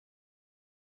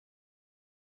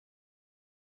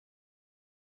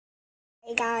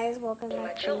Hey guys, welcome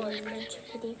back to another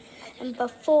YouTube video. And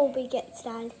before we get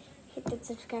started, hit that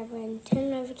subscribe button, turn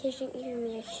notification, give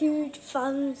me a huge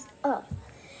thumbs up.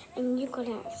 And you're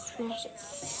gonna smash it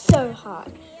so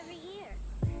hard.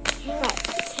 Right,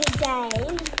 today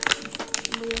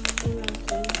we will be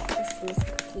making Christmas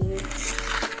cookies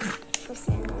for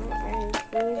Santa, and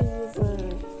we'll be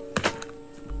using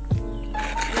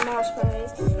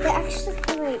marshmallows. They're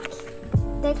actually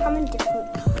they come in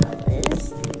different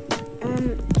colors.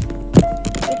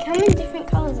 They come in different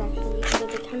colors actually. So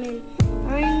they come in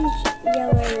orange,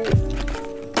 yellow,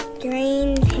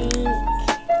 green, pink.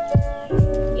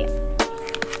 Yeah.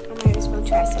 I might as well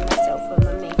try some myself when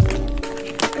I'm making it.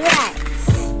 Right.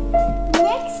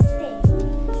 Next thing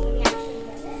we actually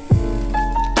get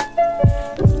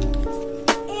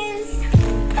is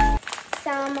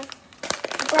some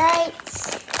bright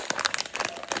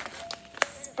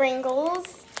sprinkles.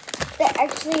 They're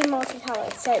actually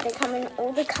multicolored, so they come in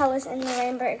all the colors in the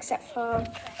rainbow except for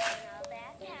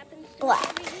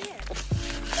black.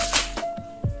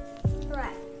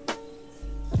 Right.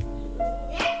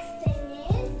 Next thing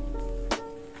is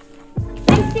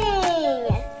icing.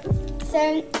 So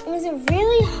it was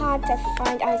really hard to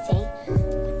find icing,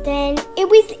 but then it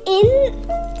was in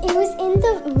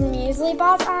the muesli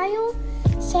bars aisle.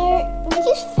 So we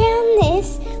just found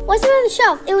this. Wasn't on the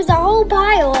shelf. It was a whole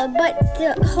pile, but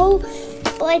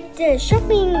the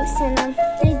shopping center,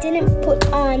 they didn't put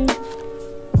on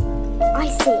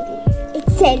icing. It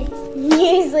said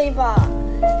muesli bar.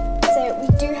 So we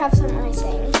do have some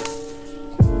icing.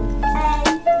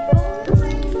 And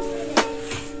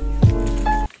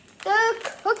the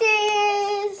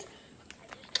cookies.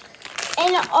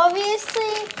 And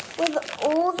obviously, with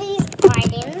all these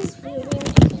items, we will be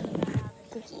making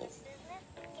cookies.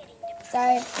 So,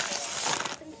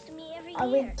 are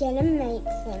we gonna make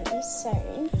them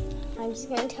soon? I'm just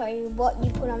gonna tell you what you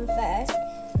put on first,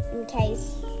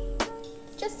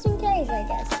 just in case, I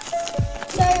guess.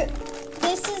 So,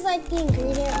 this is like the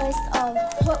ingredient list of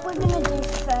what we're gonna do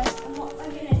first and what we're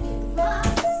gonna do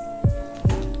last.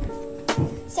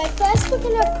 So first we're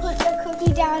gonna put the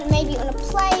cookie down maybe on a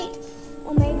plate,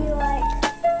 or maybe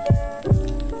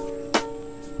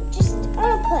just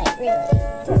on a plate, really.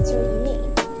 That's all you need.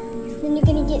 Then you're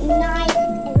going to get a knife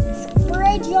and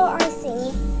spread your icing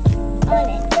on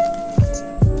it.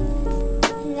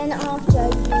 And then after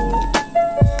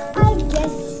I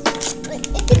guess,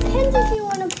 it depends if you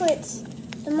want to put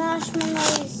the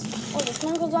marshmallows or the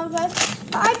sprinkles on first.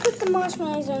 But I put the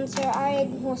marshmallows on so I had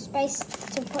more space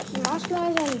to put the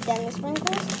marshmallows on than the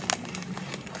sprinkles.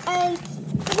 And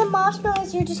for the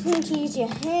marshmallows, you're just going to use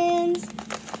your hands.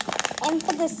 And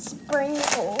for the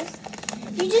sprinkles,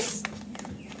 you just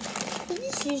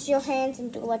use your hands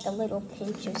and do like a little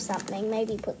pinch or something.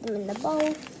 Maybe put them in the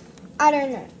bowl. I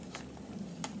don't know.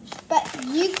 But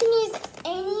you can use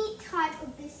any type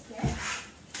of biscuit.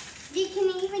 You can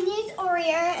even use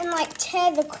Oreo and like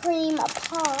tear the cream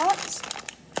apart.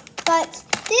 But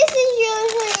this is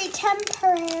usually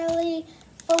temporarily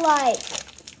for like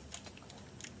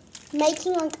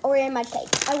making like Oreo mud cake.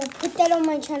 I will put that on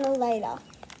my channel later.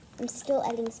 I'm still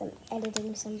editing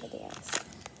some videos.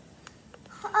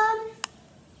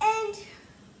 And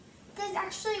there's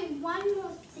actually one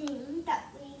more thing that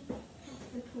we have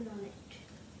to put on it.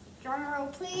 Drum roll,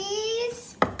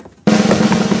 please.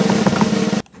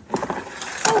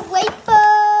 Oh,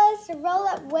 wafers! So roll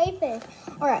up wafers.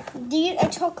 Alright, these are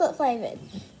chocolate flavored.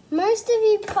 Most of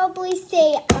you probably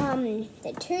see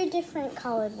the two different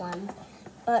colored ones,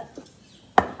 but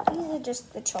these are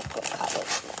just the chocolate colored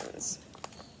ones.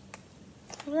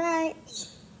 Right.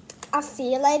 I'll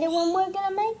see you later when we're going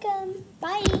to make them.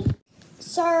 Bye.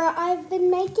 So I've been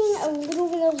making a little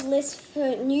bit of list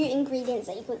for new ingredients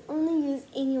that you can only use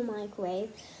in your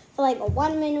microwave for like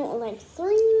 1 minute or like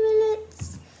 3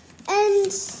 minutes.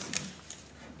 And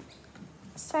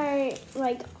so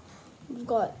like we've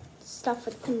got stuff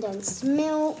with condensed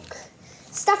milk,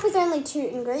 stuff with only 2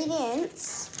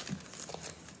 ingredients.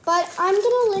 But I'm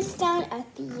going to list down a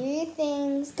few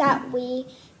things that we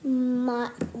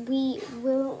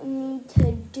will need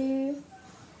to do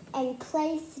and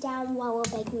place down while we're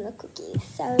baking the cookies.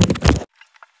 So